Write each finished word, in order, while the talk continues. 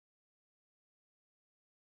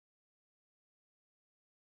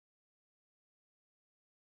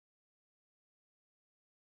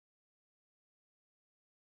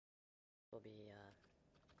will be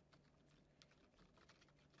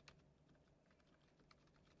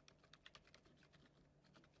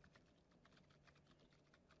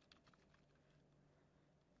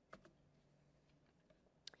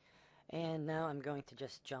and now I'm going to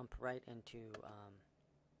just jump right into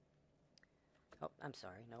oh, I'm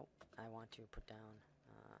sorry, nope, I want to put down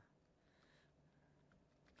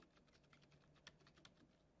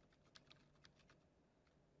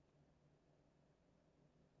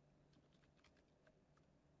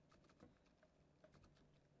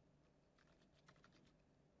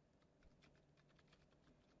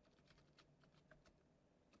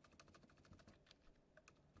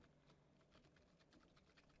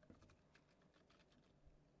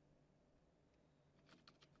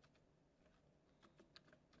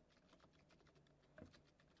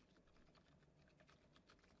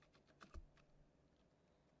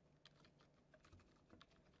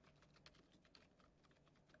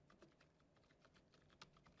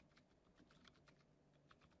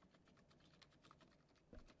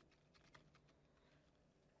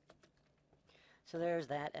so there's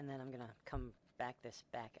that, and then I'm going to come back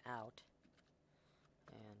out,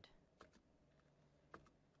 and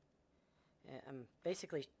I'm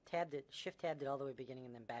basically shift tabbed it all the way beginning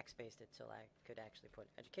and then backspaced it so I could actually put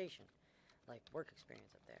education, like work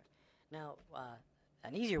experience up there. Now,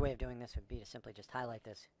 an easier way of doing this would be to simply just highlight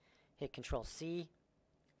this, hit Control C,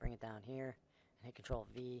 bring it down here, and hit Control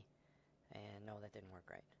V, and no, that didn't work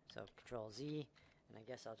right. So Control Z, and I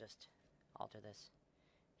guess I'll just alter this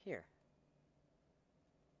here.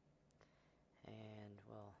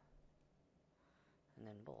 And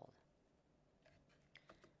then bold.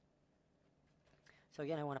 So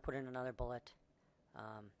again, I want to put in another bullet.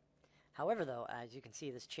 However, though, as you can see,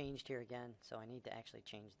 this changed here again, so I need to actually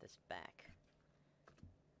change this back.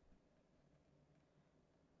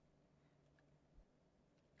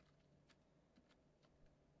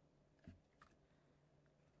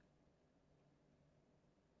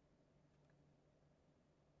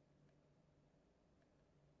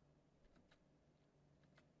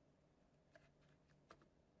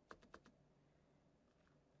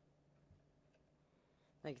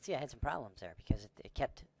 Now you can see I had some problems there because it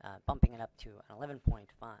kept bumping it up to an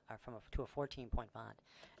 11-point font, or to a 14-point font,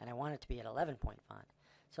 and I want it to be at 11-point font.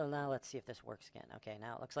 So now let's see if this works again. Okay,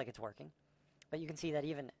 now it looks like it's working, but you can see that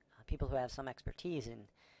even people who have some expertise in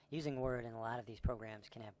using Word in a lot of these programs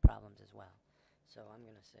can have problems as well. So I'm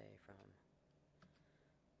going to say from,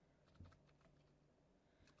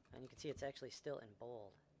 and you can see it's actually still in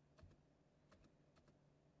bold.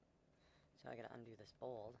 So I got to undo this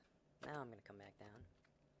bold. Now I'm going to come back down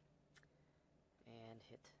and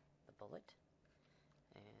hit the bullet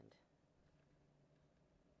and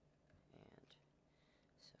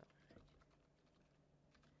so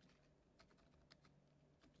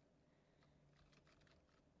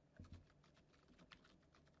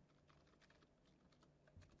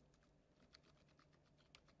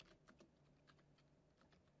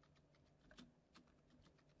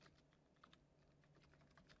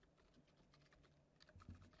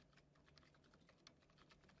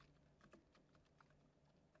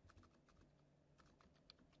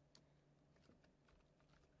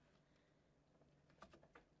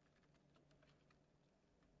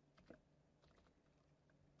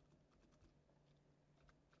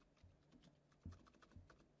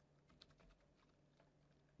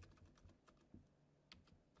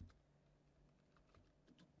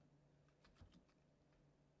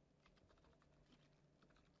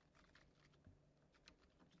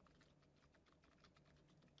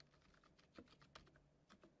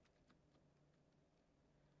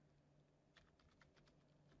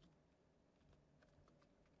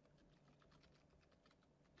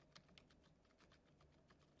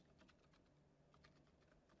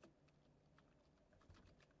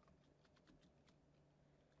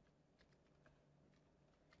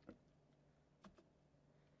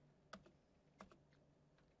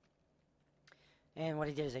and what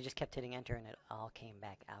I did is I just kept hitting enter and it all came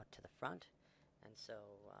back out to the front. And so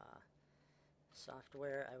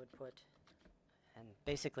software I would put, and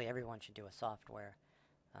basically everyone should do a software.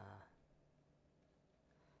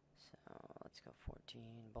 So let's go 14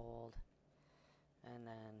 bold, and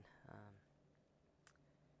then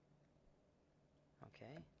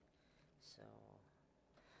okay, so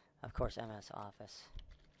of course MS Office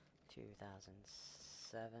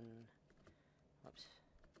 2007, whoops,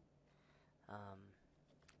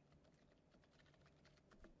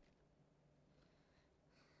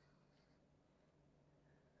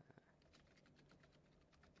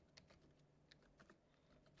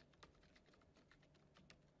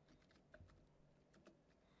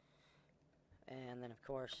 and then of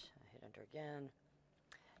course I hit enter again.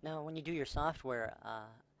 Now, when you do your software,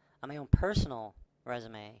 on my own personal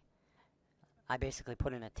resume, I basically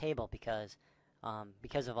put in a table because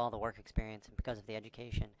of all the work experience and because of the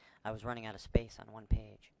education, I was running out of space on one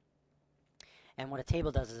page. And what a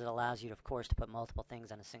table does is it allows you, of course, to put multiple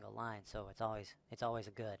things on a single line. So it's always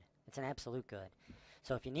a good. It's an absolute good.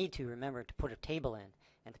 So if you need to, remember to put a table in.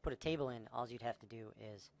 And to put a table in, all you'd have to do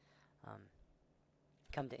is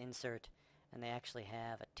come to Insert, and they actually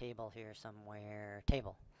have a table here somewhere.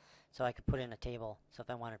 Table. So I could put in a table. So if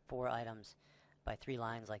I wanted 4 items by 3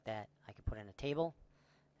 lines like that, I could put in a table.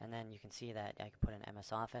 And then you can see that I could put in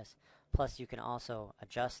MS Office. Plus, you can also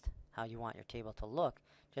adjust how you want your table to look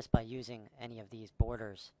just by using any of these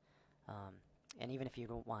borders. And even if you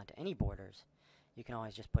don't want any borders, you can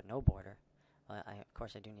always just put no border. Of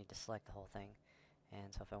course, I do need to select the whole thing.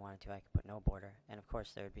 And so if I wanted to, I could put no border. And of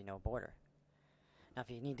course, there would be no border. Now, if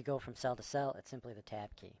you need to go from cell to cell, it's simply the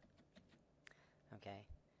Tab key. Okay,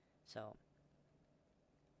 so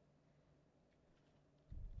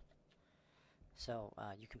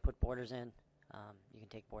you can put borders in. You can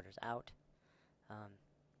take borders out.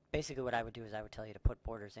 Basically, what I would do is I would tell you to put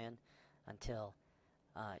borders in until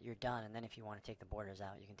you're done, and then if you want to take the borders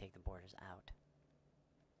out, you can take the borders out.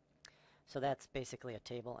 So that's basically a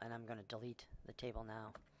table, and I'm going to delete the table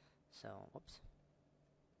now. So, whoops.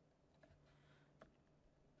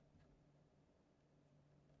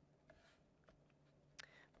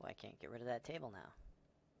 Well, I can't get rid of that table now.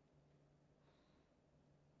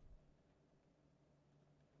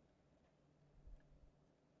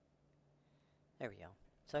 There we go.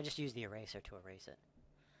 So I just used the eraser to erase it.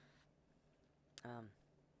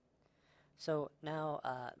 So now,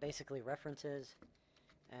 basically references,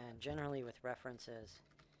 and generally with references,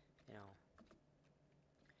 you know,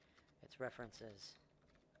 it's references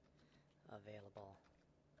available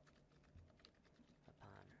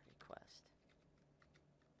upon request.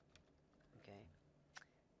 Okay.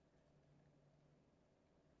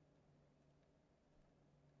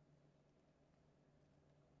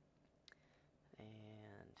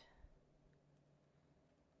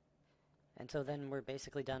 And so then we're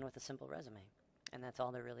basically done with a simple resume. And that's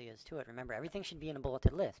all there really is to it. Remember, everything should be in a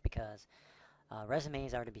bulleted list because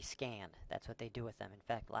resumes are to be scanned. That's what they do with them. In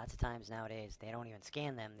fact, lots of times nowadays, they don't even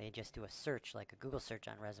scan them. They just do a search, like a Google search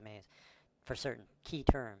on resumes for certain key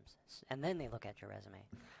terms. And then they look at your resume.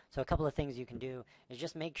 So a couple of things you can do is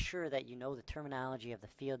just make sure that you know the terminology of the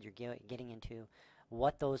field you're getting into,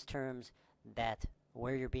 what those terms that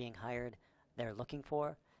where you're being hired they're looking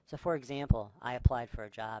for. So for example, I applied for a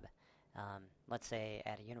job, let's say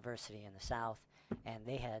at a university in the South, and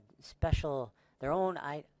they had special, their own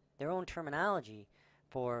terminology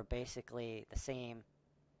for basically the same,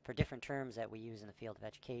 for different terms that we use in the field of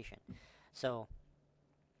education. So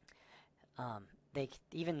they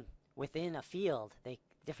even within a field,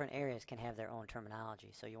 different areas can have their own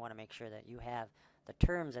terminology. So you want to make sure that you have the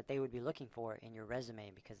terms that they would be looking for in your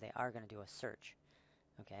resume because they are going to do a search.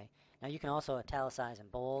 Okay. Now you can also italicize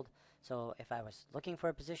and bold. So if I was looking for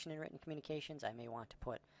a position in written communications, I may want to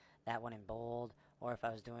put that one in bold. Or if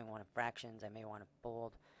I was doing one of fractions, I may want to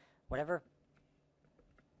bold. Whatever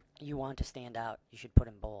you want to stand out, you should put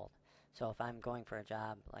in bold. So if I'm going for a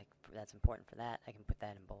job like that's important for that, I can put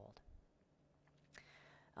that in bold.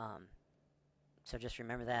 So just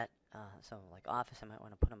remember that. So like office, I might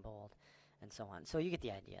want to put in bold, and so on. So you get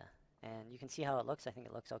the idea. And you can see how it looks. I think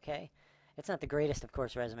it looks okay. It's not the greatest, of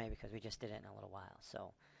course, resume because we just did it in a little while.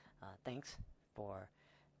 So thanks for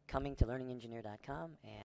coming to LearningEngineer.com. And